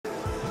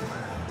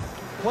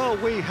Well,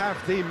 we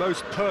have the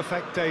most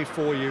perfect day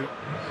for you.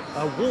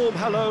 A warm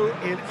hello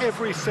in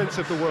every sense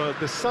of the word.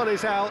 The sun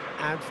is out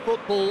and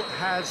football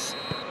has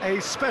a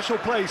special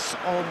place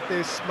on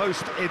this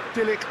most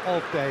idyllic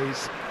of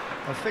days.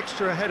 A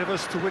fixture ahead of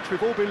us to which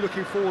we've all been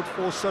looking forward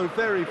for so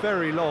very,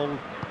 very long,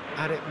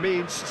 and it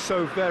means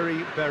so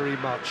very, very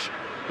much.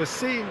 The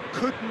scene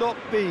could not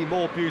be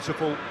more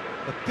beautiful.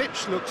 The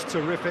pitch looks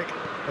terrific.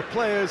 The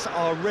players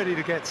are ready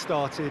to get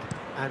started,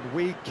 and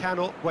we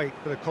cannot wait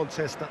for the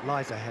contest that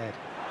lies ahead.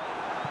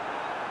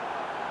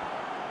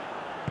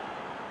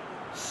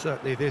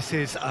 Certainly this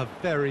is a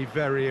very,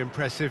 very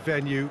impressive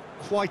venue,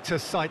 quite a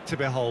sight to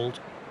behold.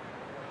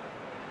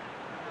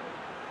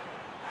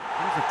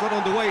 They've got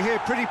underway here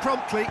pretty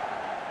promptly.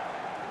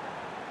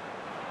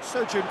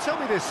 So Jim, tell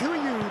me this, who are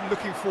you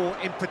looking for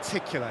in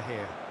particular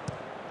here?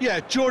 Yeah,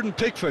 Jordan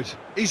Pickford.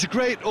 He's a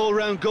great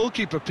all-round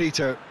goalkeeper,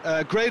 Peter.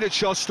 Great at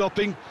shot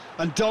stopping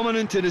and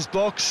dominant in his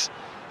box.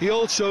 He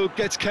also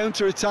gets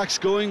counter-attacks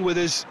going with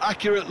his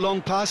accurate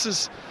long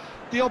passes.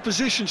 The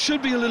opposition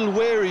should be a little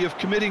wary of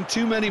committing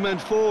too many men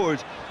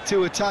forward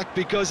to attack,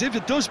 because if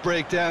it does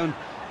break down,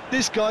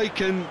 this guy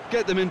can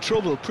get them in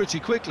trouble pretty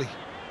quickly.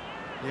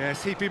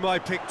 Yes, he'd be my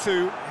pick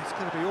too. It's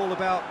going to be all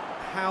about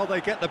how they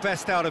get the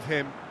best out of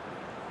him.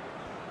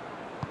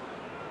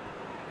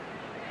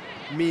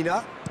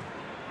 Mina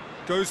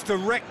goes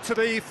direct to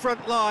the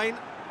front line.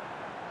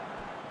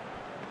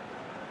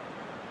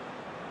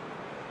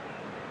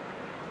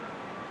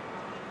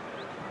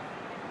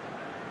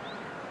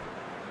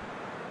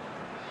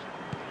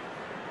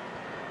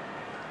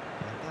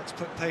 That's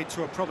put paid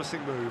to a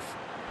promising move.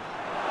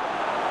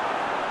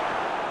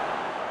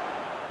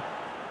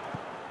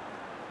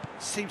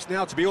 Seems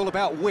now to be all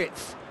about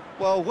width.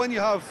 Well, when you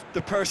have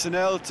the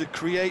personnel to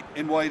create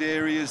in wide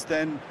areas,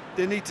 then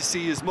they need to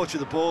see as much of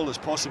the ball as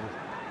possible.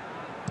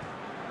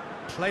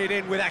 Played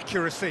in with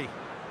accuracy.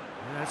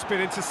 That's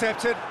been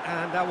intercepted,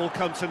 and that will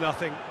come to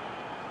nothing.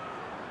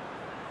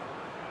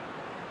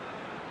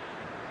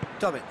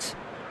 Dummett.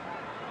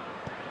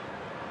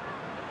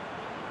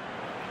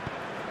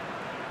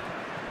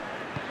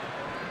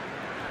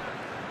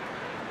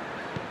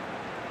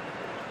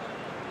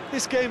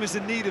 This game is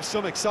in need of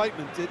some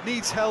excitement. It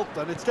needs help,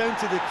 and it's down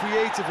to the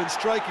creative and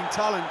striking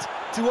talent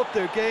to up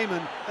their game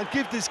and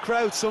give this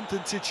crowd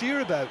something to cheer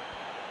about.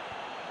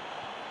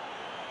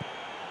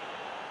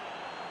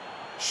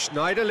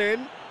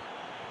 Schneiderlin.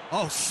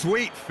 Oh,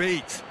 sweet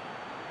feet.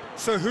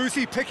 So who's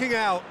he picking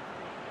out?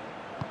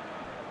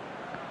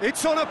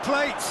 It's on a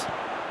plate.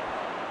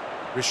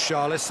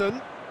 Richarlison.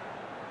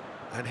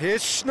 And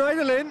here's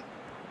Schneiderlin.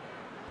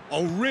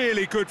 Oh,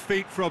 really good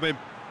feet from him.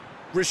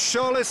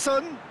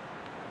 Richarlison.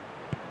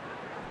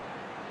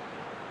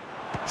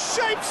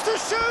 Shapes to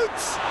shoot!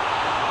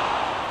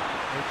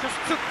 It just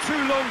took too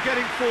long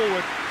getting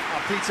forward.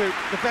 Peter,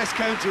 the best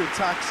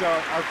counter-attacks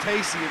are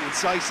pacey and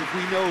incisive,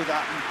 we know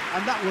that,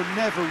 and that one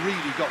never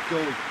really got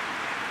going.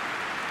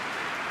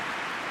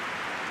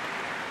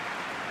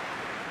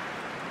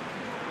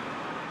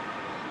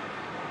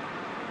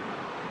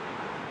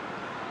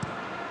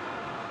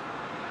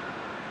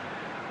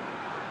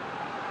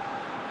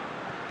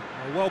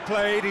 Well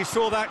played, he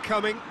saw that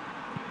coming.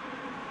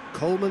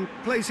 Coleman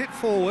plays it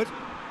forward.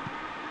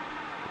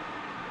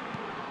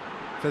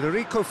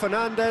 Federico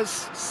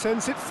Fernandez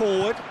sends it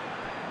forward.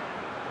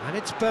 And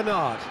it's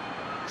Bernard.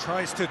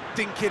 Tries to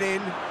dink it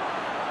in.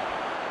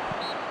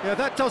 Yeah,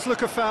 that does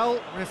look a foul.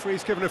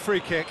 Referee's given a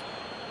free kick.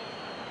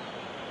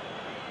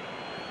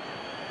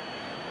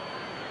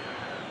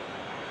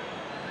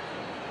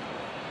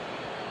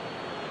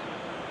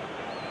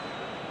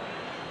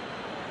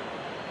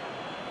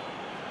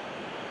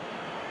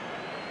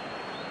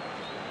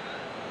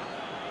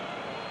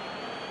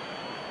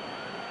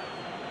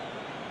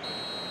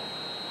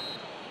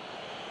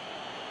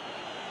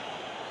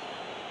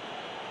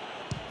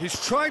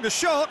 He's trying the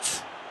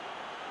shot.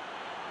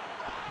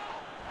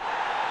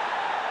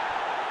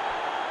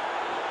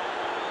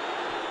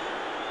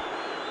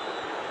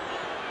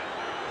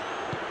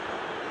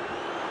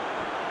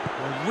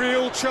 A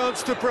real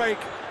chance to break.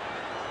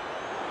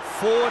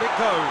 Forward it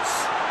goes.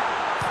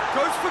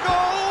 Goes for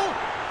goal!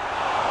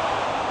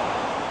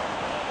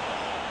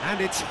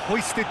 And it's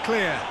hoisted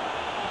clear.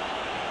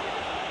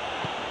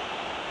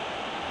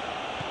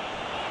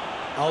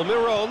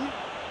 Almiron.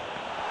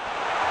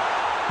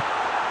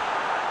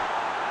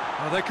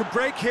 Oh, they can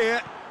break here.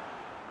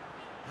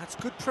 That's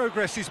good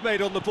progress he's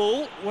made on the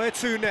ball. Where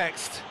to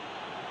next?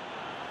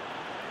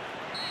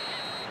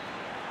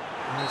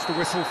 There's the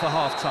whistle for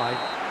half-time.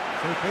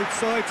 So both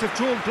sides have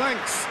drawn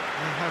blanks.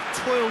 They have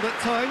toiled at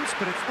times,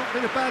 but it's not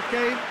been a bad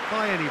game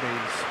by any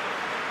means.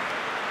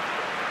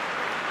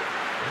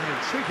 An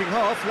intriguing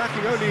half,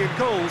 lacking only in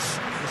goals.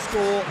 The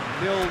score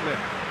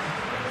 0-0.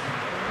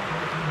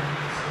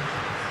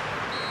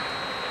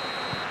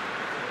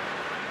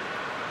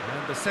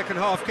 The second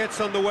half gets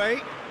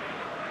underway.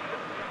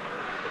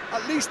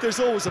 At least there's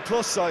always a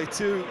plus side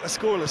to a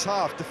scoreless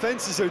half.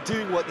 Defences are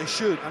doing what they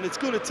should, and it's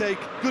going to take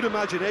good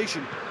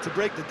imagination to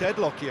break the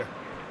deadlock here.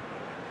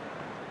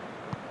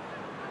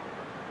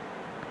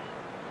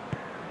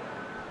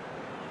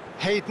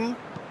 Hayden.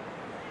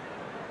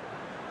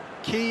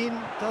 Keane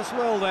does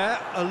well there,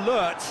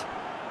 alert.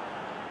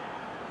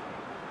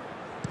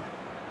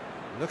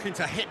 Looking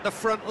to hit the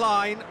front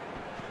line.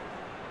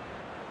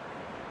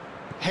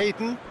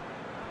 Hayden.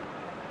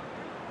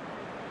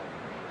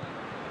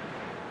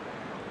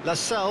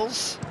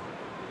 Lascelles.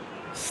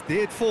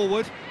 Steered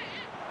forward.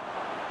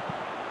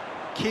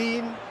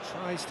 Keane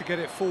tries to get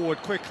it forward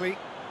quickly.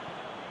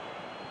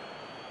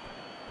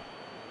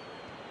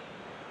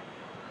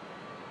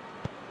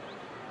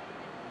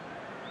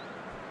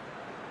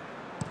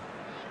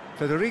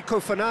 Federico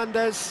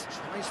Fernandez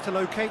tries to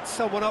locate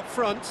someone up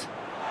front.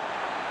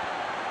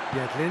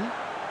 Yedlin,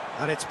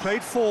 and it's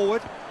played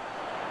forward.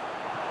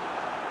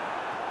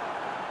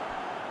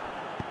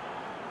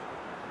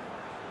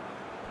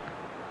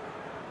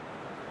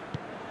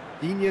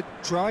 Digne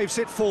drives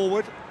it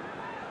forward.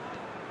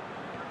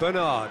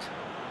 Bernard.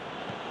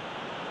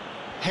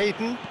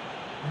 Hayden.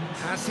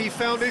 Has he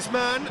found his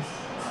man?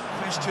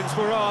 Questions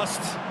were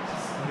asked,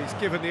 but he's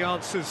given the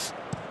answers.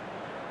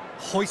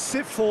 Hoists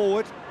it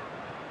forward.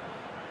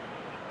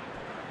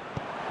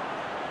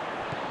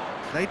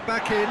 Played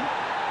back in.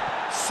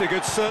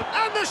 Sigurdsson,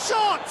 and the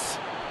shot!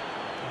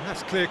 And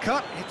that's clear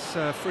cut, it's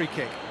a free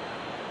kick.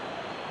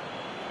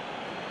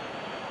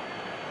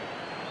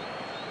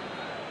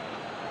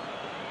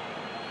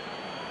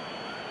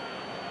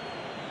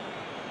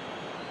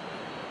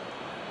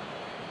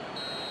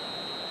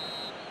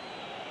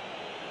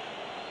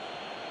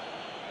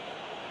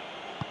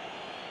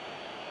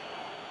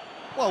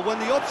 Well, when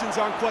the options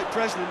aren't quite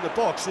present in the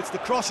box, it's the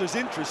crosser's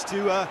interest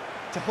to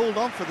hold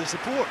on for the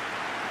support.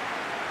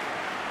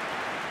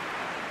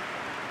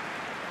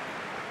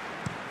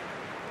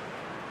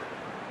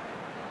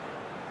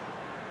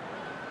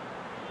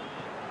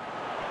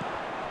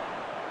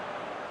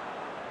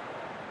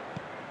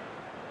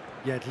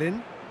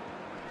 Yedlin.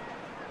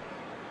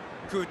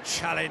 Good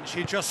challenge,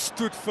 he just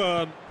stood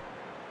firm.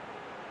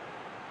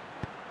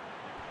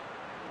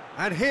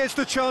 And here's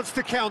the chance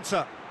to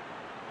counter.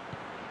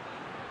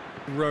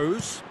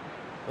 Rose.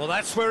 Well,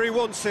 that's where he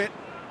wants it.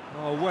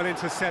 Oh, well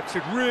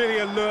intercepted, really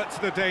alert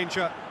to the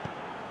danger.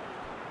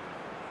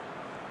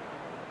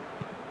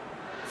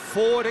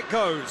 Forward it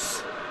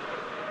goes.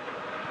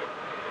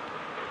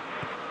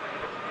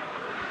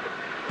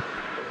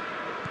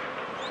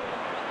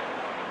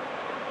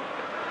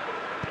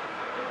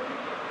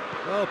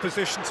 Well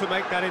positioned to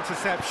make that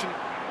interception.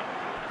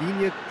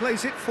 Digne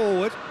plays it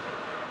forward.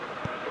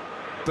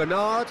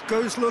 Bernard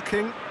goes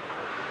looking.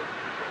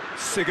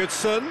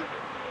 Sigurdsson.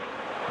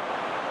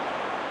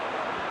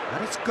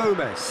 And it's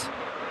Gomez.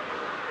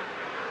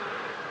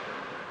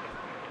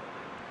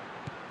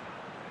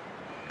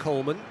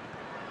 Coleman.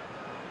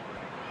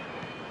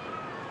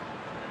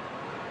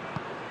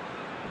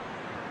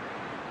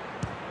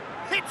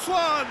 Hits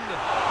one!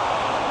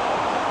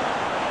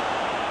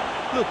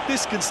 Look,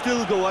 this can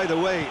still go either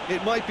way.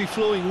 It might be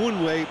flowing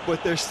one way,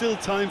 but there's still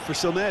time for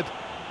some ebb.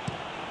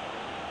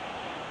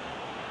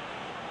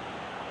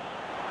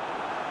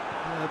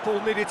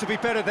 Ball needed to be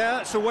better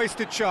there, it's a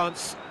wasted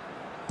chance.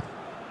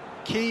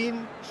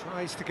 Keane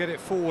tries to get it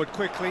forward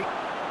quickly.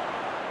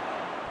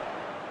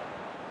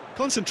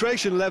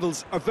 Concentration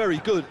levels are very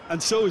good,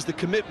 and so is the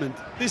commitment.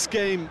 This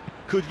game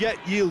could yet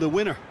yield a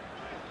winner.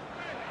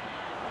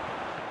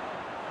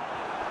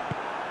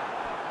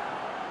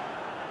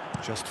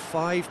 Just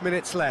 5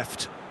 minutes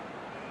left.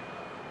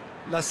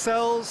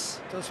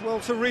 Lascelles does well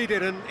to read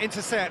it and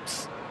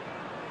intercepts.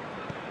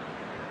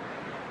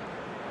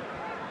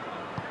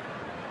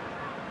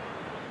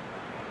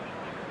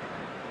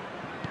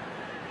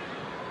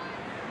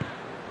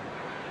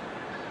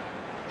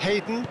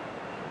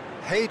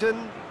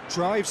 Hayden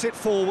drives it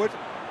forward,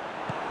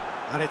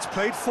 and it's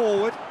played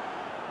forward.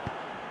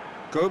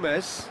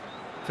 Gomez,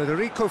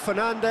 Federico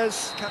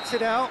Fernandez cuts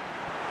it out.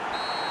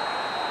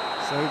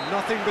 So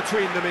nothing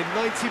between them in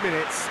 90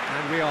 minutes,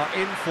 and we are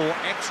in for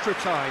extra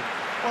time.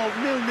 Well,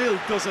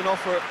 0-0 doesn't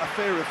offer a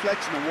fair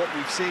reflection of what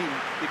we've seen.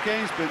 The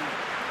game's been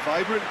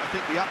vibrant. I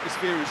think the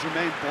atmosphere has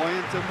remained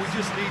buoyant, and we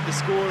just need the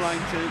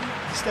scoreline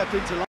to step into life.